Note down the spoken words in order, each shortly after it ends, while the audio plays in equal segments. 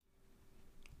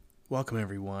Welcome,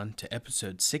 everyone, to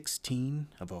episode 16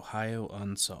 of Ohio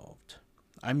Unsolved.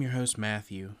 I'm your host,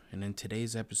 Matthew, and in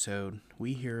today's episode,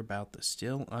 we hear about the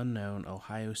still unknown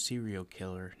Ohio serial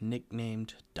killer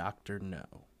nicknamed Dr. No.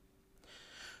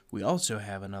 We also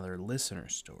have another listener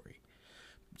story,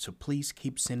 so please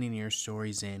keep sending your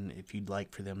stories in if you'd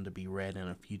like for them to be read in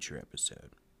a future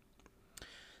episode.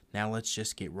 Now let's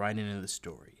just get right into the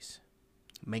stories.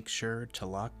 Make sure to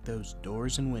lock those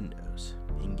doors and windows,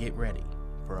 and get ready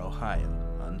for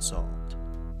Ohio Unsolved.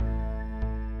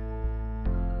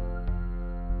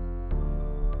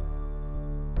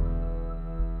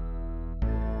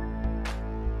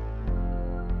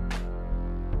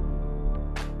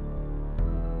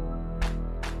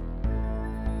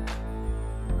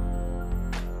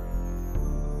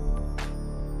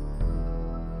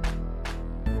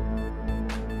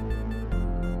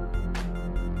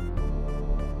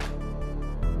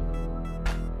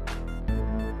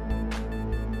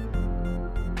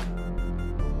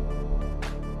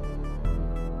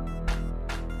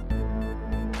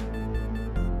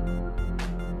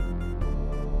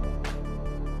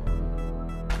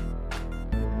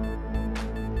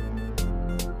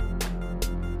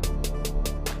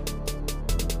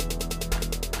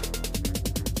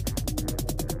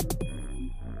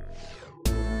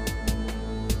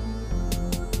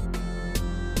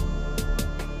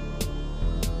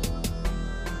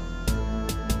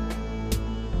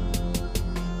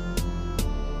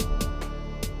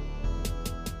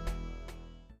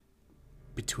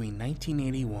 Between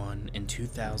 1981 and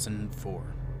 2004,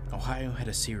 Ohio had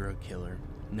a serial killer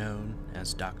known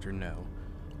as Dr. No,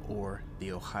 or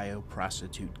the Ohio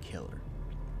Prostitute Killer.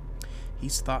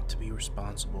 He's thought to be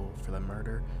responsible for the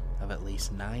murder of at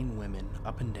least 9 women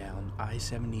up and down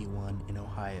I-71 in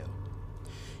Ohio.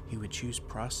 He would choose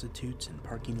prostitutes in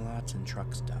parking lots and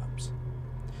truck stops.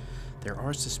 There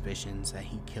are suspicions that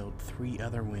he killed 3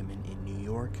 other women in New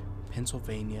York,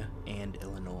 Pennsylvania, and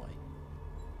Illinois.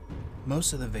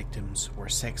 Most of the victims were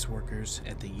sex workers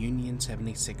at the Union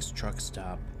 76 truck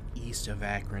stop east of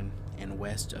Akron and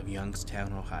west of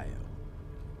Youngstown, Ohio.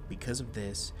 Because of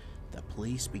this, the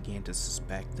police began to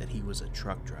suspect that he was a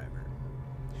truck driver.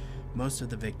 Most of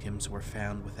the victims were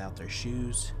found without their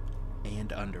shoes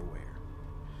and underwear.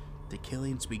 The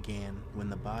killings began when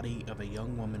the body of a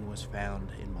young woman was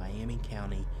found in Miami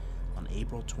County on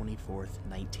April 24,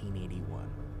 1981.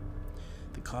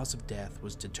 The cause of death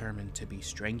was determined to be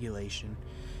strangulation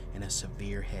and a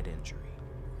severe head injury.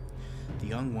 The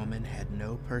young woman had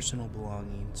no personal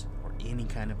belongings or any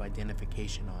kind of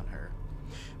identification on her,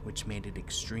 which made it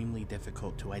extremely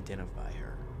difficult to identify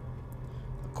her.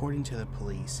 According to the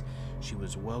police, she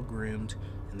was well groomed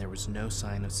and there was no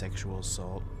sign of sexual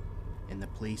assault, and the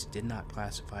police did not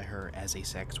classify her as a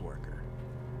sex worker.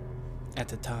 At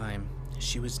the time,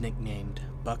 she was nicknamed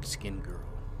Buckskin Girl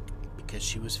because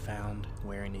she was found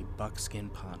wearing a buckskin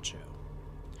poncho.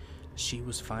 She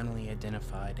was finally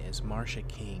identified as Marsha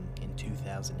King in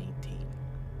 2018.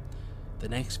 The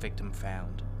next victim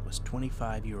found was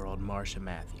 25-year-old Marsha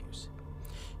Matthews.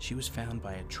 She was found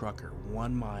by a trucker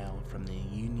 1 mile from the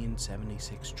Union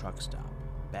 76 truck stop,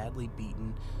 badly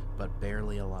beaten but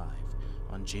barely alive,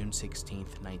 on June 16,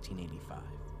 1985.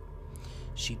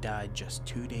 She died just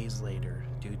 2 days later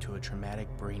due to a traumatic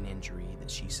brain injury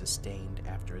that she sustained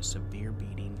after a severe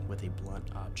beating with a blunt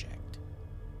object.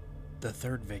 The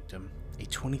third victim, a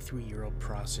 23-year-old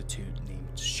prostitute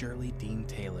named Shirley Dean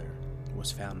Taylor,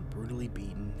 was found brutally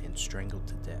beaten and strangled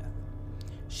to death.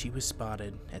 She was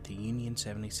spotted at the Union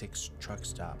 76 truck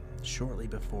stop shortly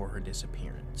before her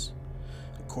disappearance.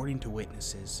 According to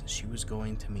witnesses, she was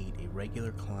going to meet a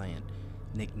regular client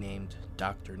nicknamed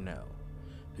Dr. No,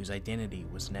 whose identity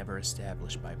was never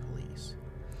established by police.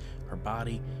 Her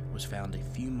body was found a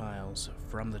few miles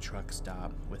from the truck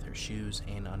stop with her shoes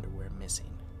and underwear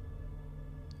missing.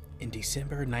 In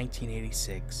December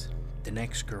 1986, the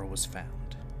next girl was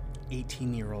found.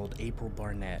 18-year-old April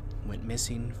Barnett went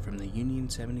missing from the Union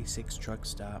 76 truck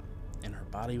stop, and her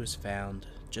body was found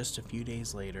just a few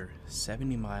days later,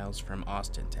 70 miles from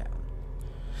Austintown.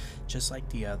 Just like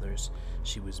the others,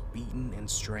 she was beaten and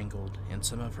strangled, and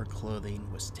some of her clothing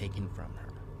was taken from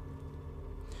her.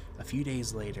 A few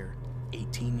days later,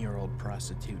 18-year-old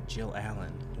prostitute Jill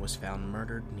Allen was found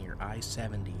murdered near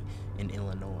I-70 in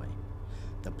Illinois.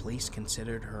 The police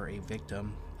considered her a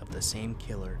victim of the same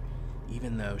killer,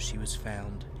 even though she was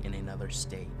found in another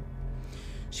state.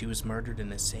 She was murdered in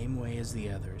the same way as the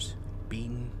others,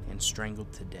 beaten and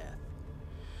strangled to death.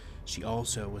 She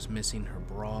also was missing her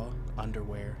bra,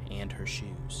 underwear, and her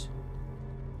shoes.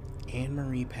 Anne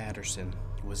Marie Patterson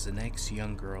was the next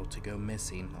young girl to go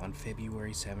missing on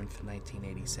February 7,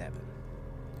 1987.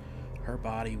 Her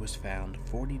body was found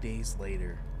 40 days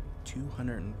later,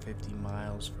 250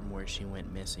 miles from where she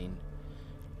went missing,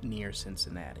 near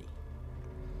Cincinnati.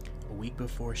 A week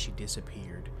before she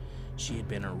disappeared, she had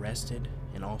been arrested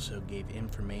and also gave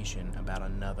information about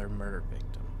another murder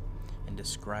victim and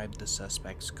described the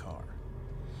suspect's car.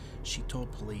 She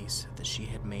told police that she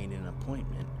had made an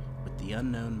appointment with the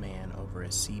unknown man over a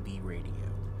CB radio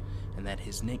and that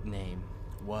his nickname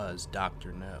was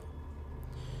Dr. No.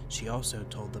 She also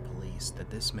told the police that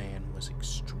this man was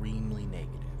extremely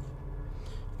negative.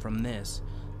 From this,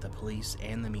 the police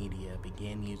and the media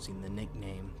began using the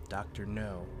nickname Dr.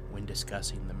 No when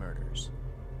discussing the murders.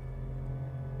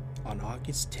 On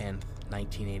August 10,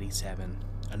 1987,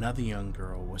 another young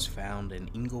girl was found in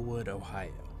Englewood,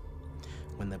 Ohio.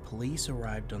 When the police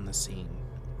arrived on the scene,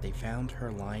 they found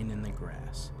her lying in the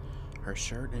grass, her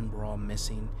shirt and bra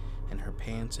missing, and her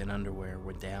pants and underwear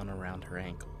were down around her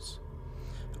ankles.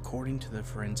 According to the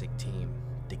forensic team,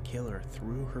 the killer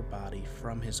threw her body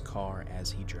from his car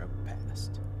as he drove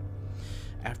past.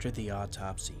 After the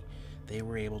autopsy, they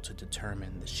were able to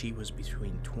determine that she was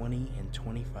between 20 and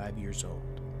 25 years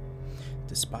old.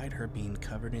 Despite her being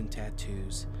covered in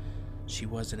tattoos, she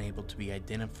wasn't able to be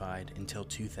identified until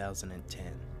 2010.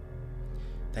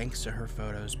 Thanks to her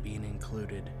photos being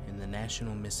included in the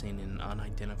National Missing and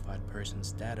Unidentified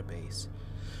Persons database,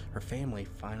 her family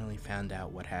finally found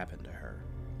out what happened to her.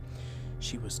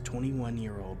 She was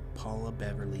 21-year-old Paula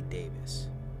Beverly Davis.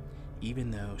 Even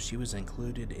though she was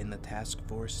included in the task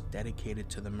force dedicated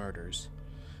to the murders,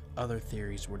 other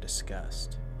theories were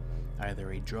discussed,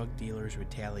 either a drug dealer's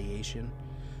retaliation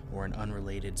or an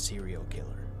unrelated serial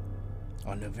killer.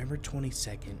 On November 22,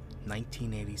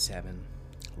 1987,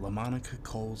 LaMonica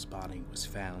Cole's body was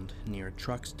found near a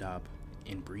truck stop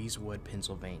in Breezewood,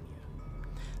 Pennsylvania.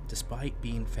 Despite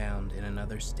being found in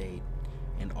another state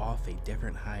and off a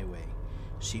different highway,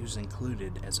 she was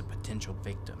included as a potential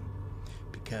victim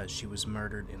because she was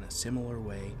murdered in a similar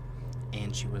way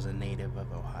and she was a native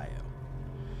of Ohio.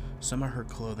 Some of her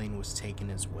clothing was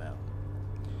taken as well.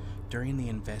 During the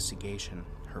investigation,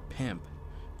 her pimp,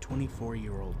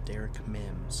 24-year-old Derek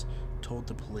Mims, told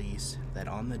the police that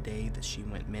on the day that she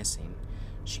went missing,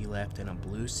 she left in a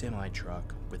blue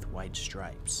semi-truck with white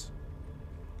stripes.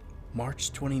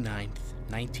 March 29,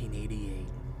 1988,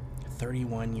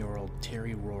 31-year-old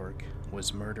Terry Rourke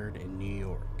was murdered in New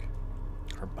York.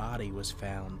 Her body was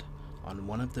found on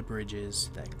one of the bridges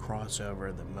that cross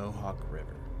over the Mohawk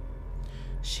River.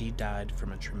 She died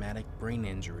from a traumatic brain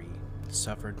injury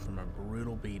suffered from a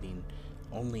brutal beating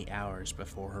only hours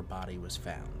before her body was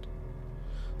found.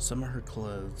 Some of her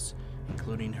clothes,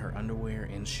 including her underwear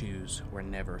and shoes, were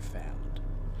never found,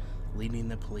 leading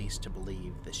the police to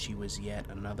believe that she was yet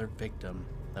another victim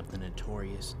of the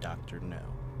notorious Dr. No.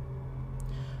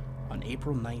 On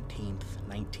April 19,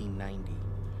 1990,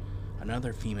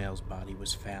 another female's body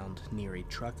was found near a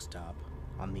truck stop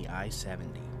on the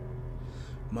I-70.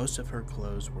 Most of her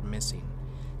clothes were missing,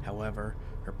 however,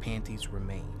 her panties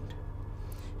remained.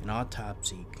 An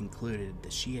autopsy concluded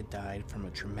that she had died from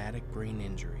a traumatic brain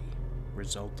injury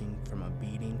resulting from a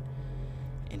beating,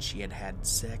 and she had had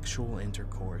sexual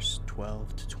intercourse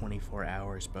 12 to 24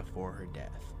 hours before her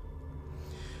death.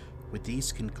 With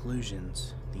these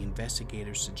conclusions, the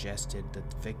investigators suggested that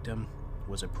the victim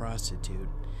was a prostitute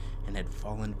and had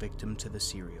fallen victim to the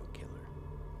serial killer.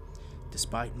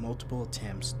 Despite multiple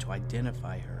attempts to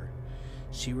identify her,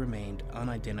 she remained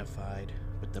unidentified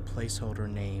with the placeholder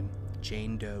name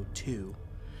Jane Doe 2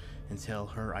 until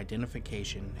her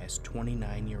identification as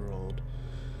 29-year-old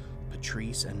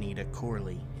Patrice Anita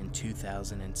Corley in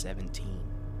 2017.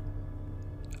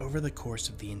 Over the course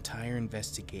of the entire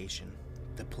investigation,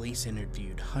 the police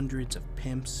interviewed hundreds of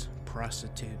pimps,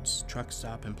 prostitutes, truck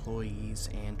stop employees,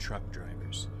 and truck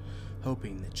drivers,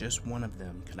 hoping that just one of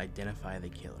them could identify the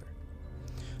killer.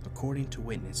 According to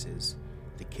witnesses,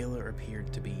 the killer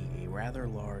appeared to be a rather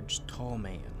large, tall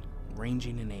man,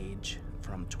 ranging in age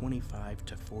from 25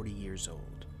 to 40 years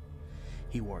old.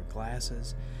 He wore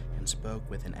glasses and spoke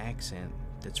with an accent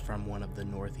that's from one of the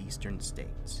northeastern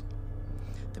states.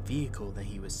 The vehicle that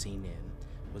he was seen in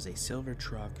was a silver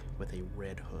truck with a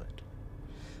red hood.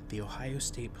 The Ohio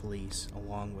State Police,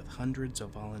 along with hundreds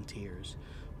of volunteers,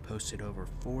 posted over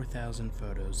 4,000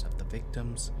 photos of the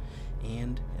victims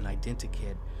and an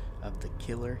identikit of the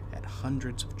killer at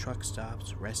hundreds of truck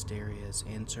stops, rest areas,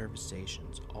 and service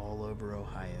stations all over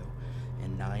Ohio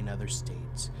and 9 other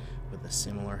states with a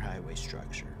similar highway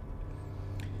structure.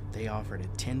 They offered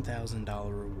a $10,000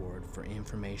 reward for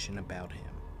information about him.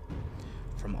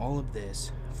 From all of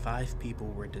this, 5 people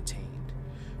were detained,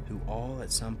 who all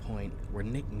at some point were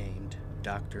nicknamed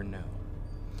Dr. No,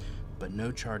 but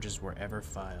no charges were ever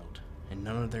filed and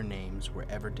none of their names were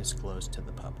ever disclosed to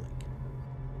the public.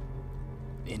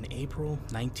 In April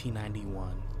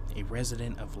 1991, a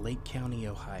resident of Lake County,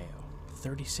 Ohio,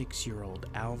 36-year-old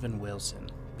Alvin Wilson,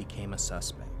 became a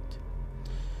suspect.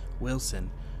 Wilson,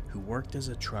 who worked as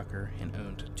a trucker and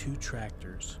owned 2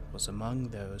 tractors, was among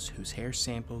those whose hair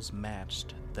samples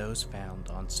matched those found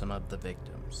on some of the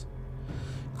victims.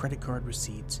 Credit card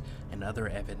receipts and other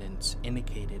evidence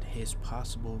indicated his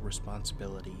possible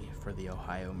responsibility for the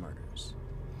Ohio murders.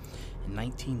 In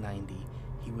 1990,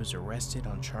 he was arrested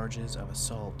on charges of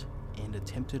assault and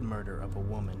attempted murder of a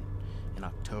woman in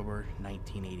October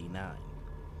 1989.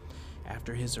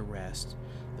 After his arrest,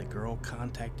 the girl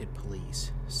contacted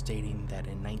police, stating that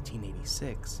in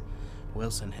 1986,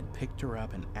 Wilson had picked her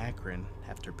up in Akron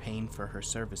after paying for her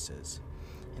services,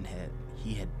 and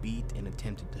he had beat and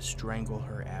attempted to strangle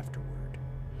her afterward.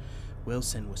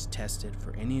 Wilson was tested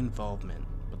for any involvement,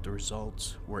 but the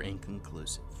results were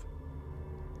inconclusive.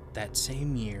 That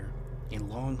same year, a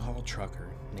long-haul trucker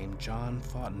named John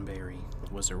Fortenberry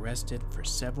was arrested for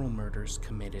several murders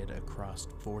committed across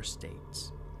 4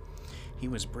 states. He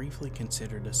was briefly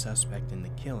considered a suspect in the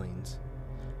killings,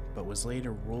 but was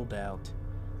later ruled out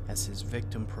as his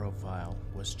victim profile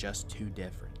was just too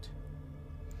different.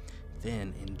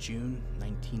 Then, in June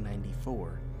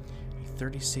 1994, a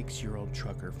 36-year-old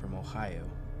trucker from Ohio,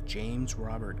 James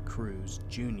Robert Cruz,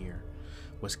 Jr.,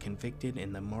 was convicted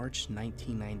in the March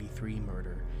 1993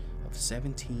 murder of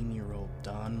 17-year-old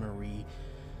Dawn Marie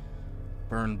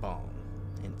Birnbaum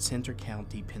in Centre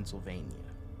County, Pennsylvania,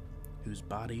 whose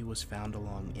body was found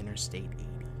along Interstate 80.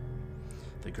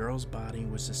 The girl's body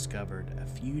was discovered a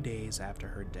few days after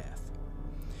her death.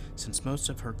 Since most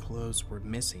of her clothes were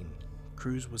missing,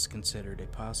 Cruz was considered a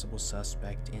possible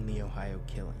suspect in the Ohio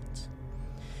killings.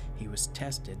 He was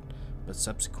tested, but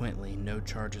subsequently no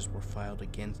charges were filed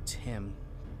against him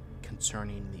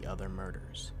concerning the other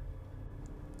murders.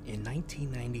 In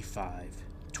 1995,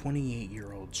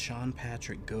 28-year-old Sean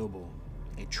Patrick Goebel,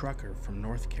 a trucker from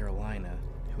North Carolina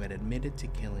who had admitted to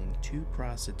killing 2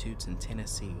 prostitutes in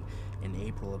Tennessee in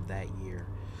April of that year,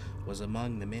 was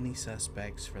among the many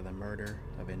suspects for the murder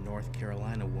of a North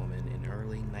Carolina woman in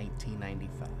early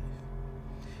 1995.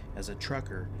 As a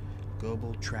trucker,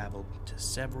 Goebel traveled to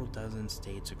several dozen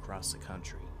states across the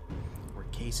country, where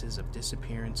cases of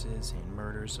disappearances and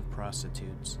murders of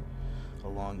prostitutes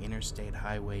along interstate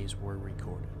highways were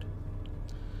recorded.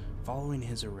 Following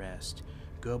his arrest,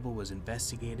 Goebel was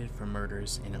investigated for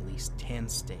murders in at least 10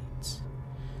 states.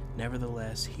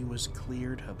 Nevertheless, he was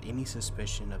cleared of any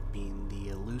suspicion of being the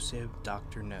elusive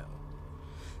Dr. No,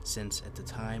 since at the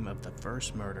time of the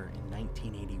first murder in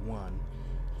 1981,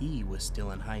 he was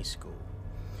still in high school,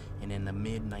 and in the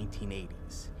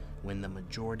mid-1980s, when the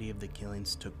majority of the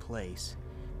killings took place,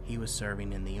 he was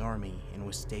serving in the Army and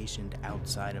was stationed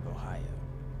outside of Ohio.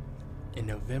 In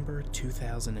November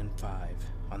 2005,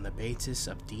 on the basis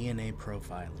of DNA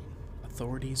profiling,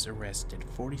 authorities arrested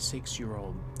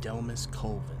 46-year-old Delmas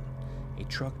Colvin, a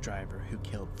truck driver who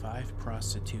killed 5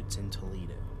 prostitutes in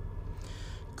Toledo.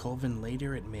 Colvin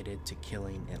later admitted to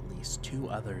killing at least 2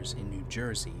 others in New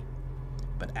Jersey,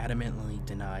 but adamantly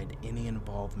denied any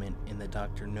involvement in the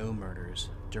Dr. No murders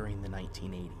during the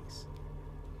 1980s.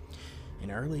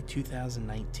 In early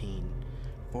 2019,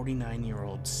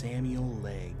 49-year-old Samuel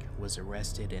Legg was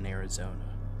arrested in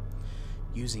Arizona.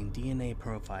 Using DNA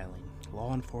profiling,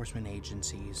 law enforcement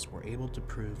agencies were able to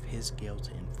prove his guilt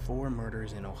in 4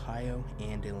 murders in Ohio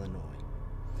and Illinois,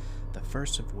 the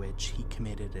first of which he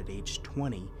committed at age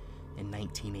 20 in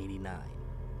 1989.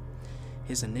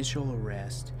 His initial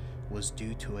arrest was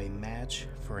due to a match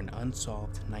for an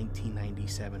unsolved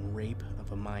 1997 rape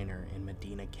of a minor in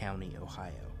Medina County,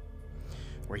 Ohio,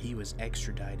 where he was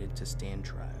extradited to stand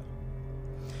trial.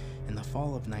 In the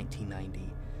fall of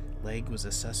 1990, Legg was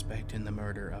a suspect in the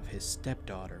murder of his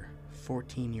stepdaughter,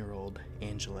 14-year-old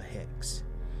Angela Hicks,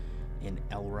 in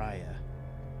El Raya,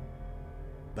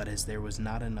 but as there was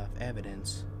not enough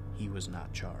evidence, he was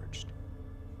not charged.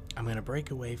 I'm going to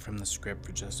break away from the script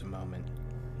for just a moment.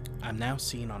 I'm now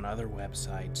seeing on other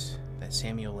websites that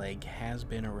Samuel Legg has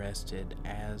been arrested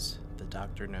as the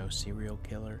Dr. No serial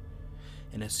killer,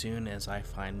 and as soon as I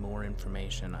find more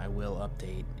information, I will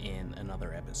update in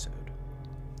another episode.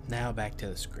 Now back to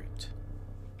the script.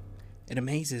 It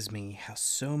amazes me how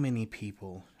so many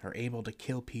people are able to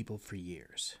kill people for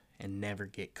years and never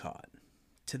get caught.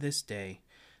 To this day,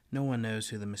 no one knows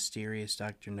who the mysterious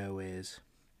Dr. No is,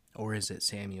 or is it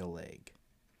Samuel Legg?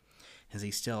 Is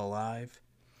he still alive?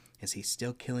 Is he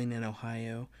still killing in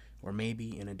Ohio, or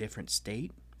maybe in a different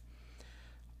state?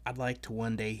 I'd like to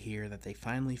one day hear that they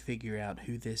finally figure out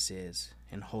who this is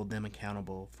and hold them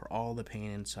accountable for all the pain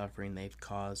and suffering they've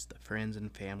caused the friends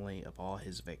and family of all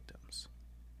his victims.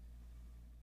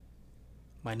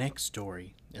 My next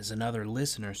story is another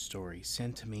listener story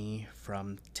sent to me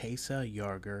from Tessa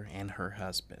Yarger and her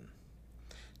husband.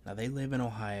 Now, they live in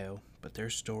Ohio, but their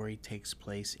story takes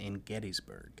place in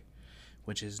Gettysburg,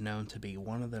 which is known to be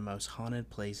one of the most haunted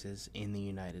places in the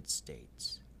United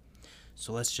States.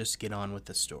 So let's just get on with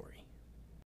the story.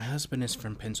 My husband is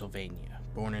from Pennsylvania,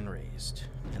 born and raised,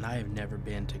 and I have never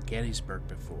been to Gettysburg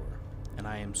before, and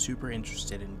I am super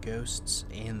interested in ghosts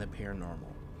and the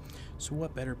paranormal. So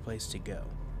what better place to go?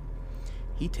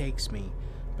 He takes me,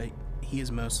 but he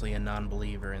is mostly a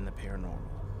non-believer in the paranormal.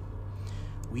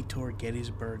 We toured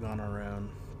Gettysburg on our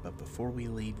own, but before we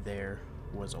leave there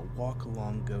was a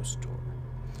walk-along ghost tour.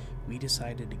 We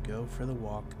decided to go for the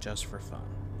walk just for fun.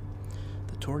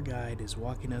 The tour guide is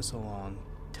walking us along,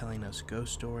 telling us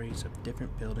ghost stories of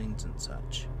different buildings and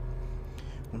such.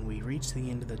 When we reach the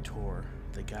end of the tour,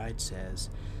 the guide says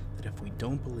that if we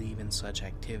don't believe in such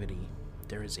activity,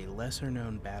 there is a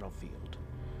lesser-known battlefield,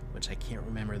 which I can't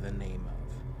remember the name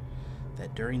of,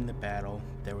 that during the battle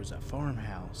there was a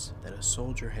farmhouse that a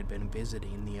soldier had been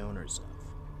visiting the owners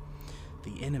of.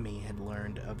 The enemy had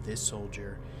learned of this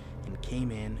soldier and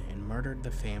came in and murdered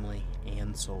the family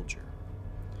and soldier.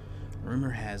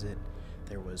 Rumor has it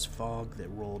there was fog that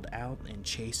rolled out and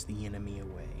chased the enemy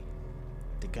away.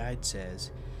 The guide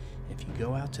says if you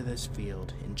go out to this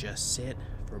field and just sit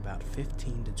for about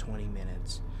 15 to 20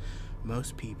 minutes,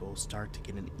 most people start to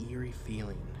get an eerie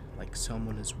feeling like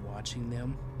someone is watching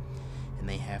them and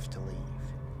they have to leave.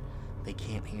 They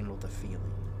can't handle the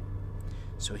feeling.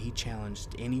 So he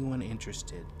challenged anyone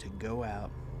interested to go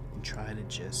out and try to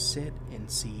just sit and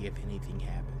see if anything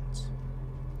happens.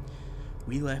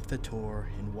 We left the tour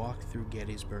and walked through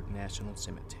Gettysburg National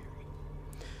Cemetery.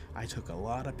 I took a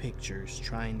lot of pictures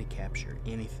trying to capture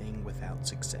anything without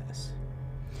success.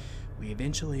 We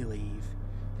eventually leave,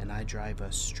 and I drive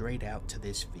us straight out to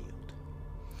this field.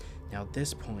 Now at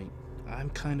this point, I'm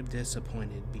kind of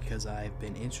disappointed because I've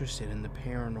been interested in the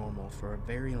paranormal for a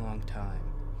very long time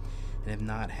and have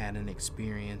not had an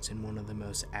experience in one of the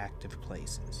most active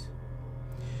places.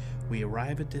 We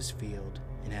arrive at this field,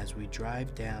 and as we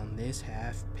drive down this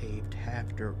half-paved,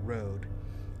 half-dirt road,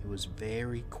 it was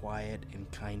very quiet and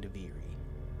kind of eerie.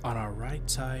 On our right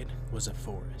side was a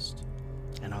forest,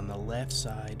 and on the left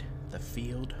side, the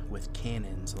field with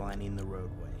cannons lining the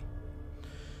roadway.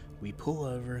 We pull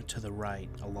over to the right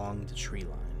along the tree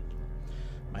line.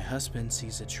 My husband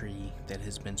sees a tree that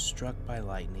has been struck by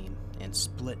lightning and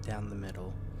split down the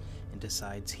middle and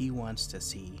decides he wants to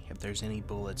see if there's any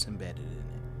bullets embedded in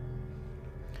it.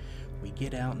 We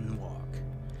get out and walk.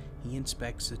 He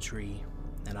inspects the tree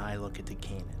and I look at the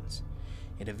cannons,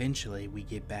 and eventually we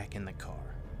get back in the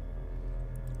car.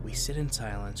 We sit in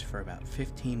silence for about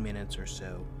 15 minutes or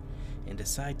so and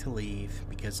decide to leave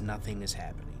because nothing is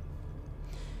happening.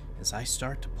 As I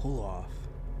start to pull off,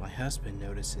 my husband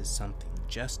notices something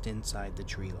just inside the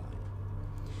tree line.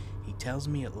 He tells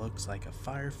me it looks like a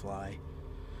firefly,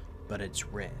 but it's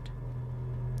red.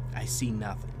 I see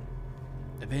nothing.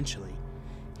 Eventually,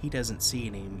 he doesn't see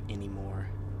it anymore,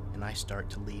 and I start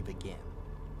to leave again.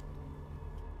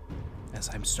 As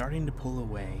I'm starting to pull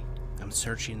away, I'm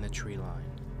searching the tree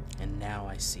line, and now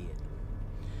I see it.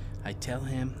 I tell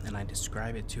him and I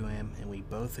describe it to him, and we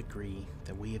both agree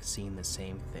that we have seen the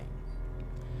same thing.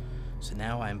 So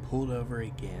now I'm pulled over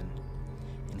again,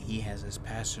 and he has his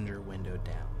passenger window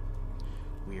down.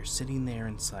 We are sitting there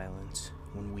in silence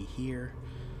when we hear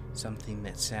something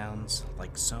that sounds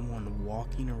like someone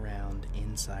walking around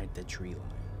inside the tree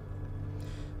line.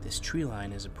 This tree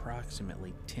line is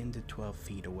approximately 10 to 12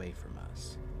 feet away from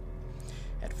us.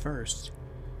 At first,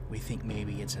 we think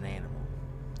maybe it's an animal,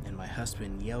 and my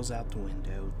husband yells out the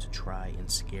window to try and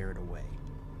scare it away,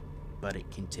 but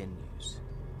it continues.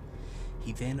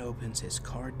 He then opens his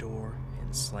car door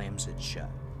and slams it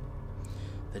shut.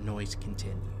 The noise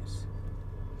continues.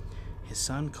 His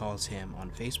son calls him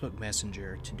on Facebook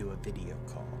Messenger to do a video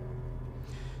call.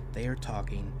 They are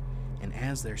talking, and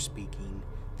as they're speaking,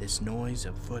 this noise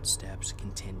of footsteps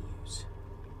continues.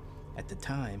 At the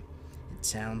time, it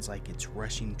sounds like it's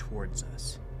rushing towards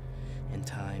us, and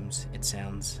times it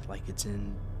sounds like it's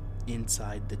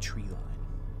inside the tree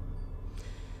line.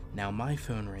 Now my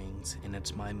phone rings, and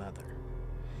it's my mother.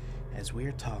 As we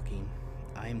are talking,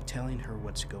 I am telling her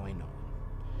what's going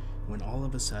on, when all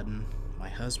of a sudden, my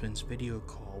husband's video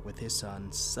call with his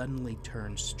son suddenly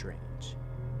turns strange.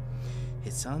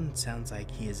 His son sounds like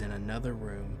he is in another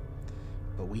room,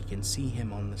 but we can see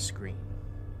him on the screen.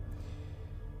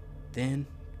 Then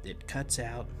it cuts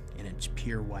out and it's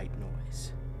pure white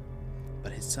noise.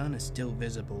 But his son is still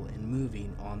visible and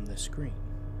moving on the screen.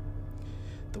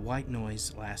 The white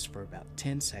noise lasts for about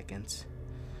 10 seconds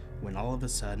when all of a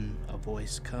sudden a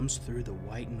voice comes through the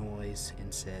white noise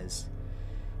and says,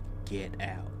 "Get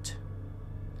out."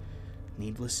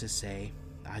 Needless to say,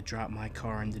 I dropped my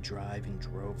car in the drive and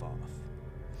drove off.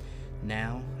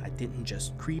 Now, I didn't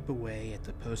just creep away at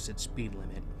the posted speed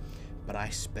limit, but I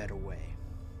sped away.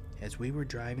 As we were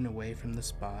driving away from the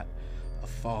spot, a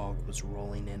fog was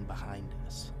rolling in behind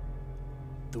us.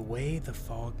 The way the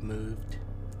fog moved,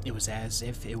 it was as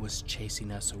if it was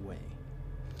chasing us away.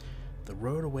 The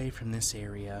road away from this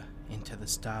area into the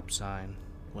stop sign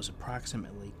was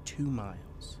approximately 2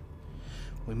 miles.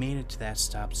 We made it to that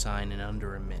stop sign in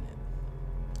under a minute.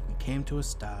 We came to a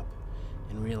stop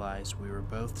and realized we were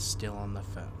both still on the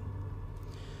phone.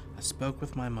 I spoke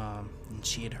with my mom, and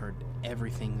she had heard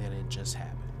everything that had just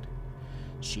happened.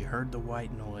 She heard the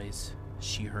white noise,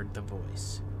 she heard the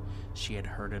voice, she had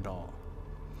heard it all.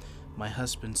 My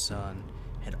husband's son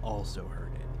had also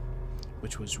heard it,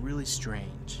 which was really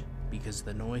strange because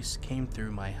the noise came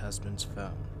through my husband's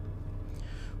phone.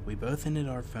 We both ended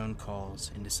our phone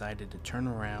calls and decided to turn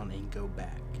around and go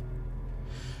back.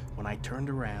 When I turned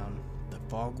around, the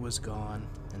fog was gone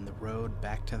and the road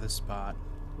back to the spot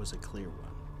was a clear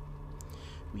one.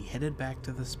 We headed back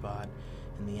to the spot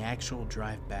and the actual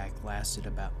drive back lasted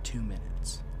about 2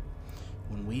 minutes.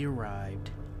 When we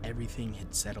arrived, everything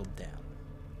had settled down.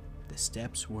 The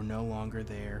steps were no longer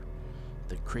there,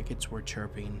 the crickets were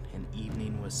chirping, and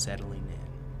evening was settling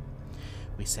in.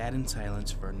 We sat in silence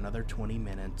for another 20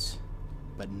 minutes,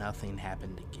 but nothing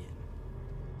happened again.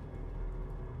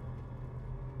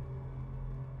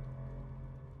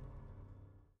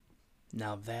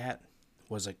 Now that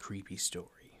was a creepy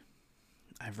story.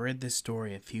 I've read this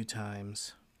story a few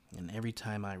times, and every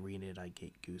time I read it, I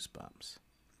get goosebumps.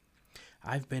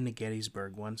 I've been to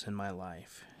Gettysburg once in my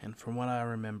life, and from what I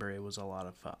remember, it was a lot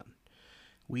of fun.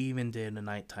 We even did a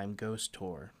nighttime ghost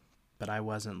tour, but I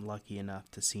wasn't lucky enough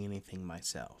to see anything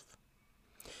myself.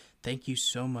 Thank you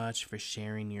so much for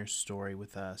sharing your story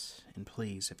with us, and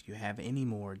please, if you have any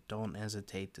more, don't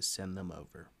hesitate to send them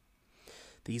over.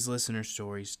 These listener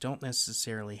stories don't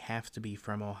necessarily have to be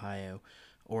from Ohio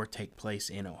or take place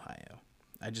in Ohio.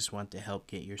 I just want to help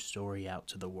get your story out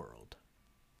to the world.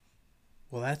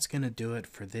 Well, that's going to do it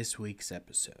for this week's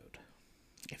episode.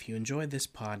 If you enjoyed this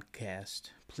podcast,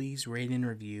 please rate and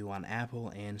review on Apple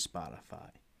and Spotify.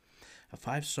 A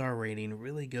 5-star rating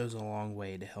really goes a long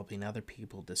way to helping other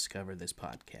people discover this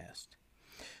podcast.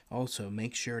 Also,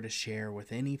 make sure to share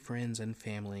with any friends and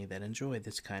family that enjoy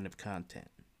this kind of content.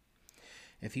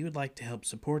 If you would like to help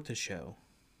support the show,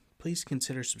 please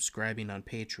consider subscribing on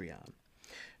Patreon.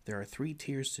 There are 3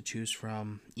 tiers to choose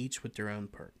from, each with their own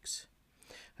perks.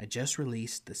 I just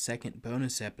released the second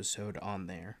bonus episode on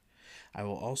there. I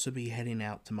will also be heading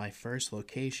out to my first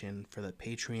location for the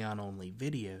Patreon-only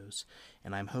videos,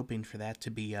 and I'm hoping for that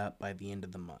to be up by the end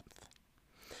of the month.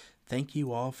 Thank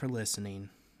you all for listening,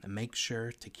 and make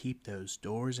sure to keep those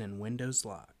doors and windows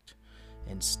locked,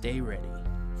 and stay ready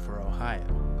for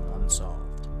Ohio Unsolved.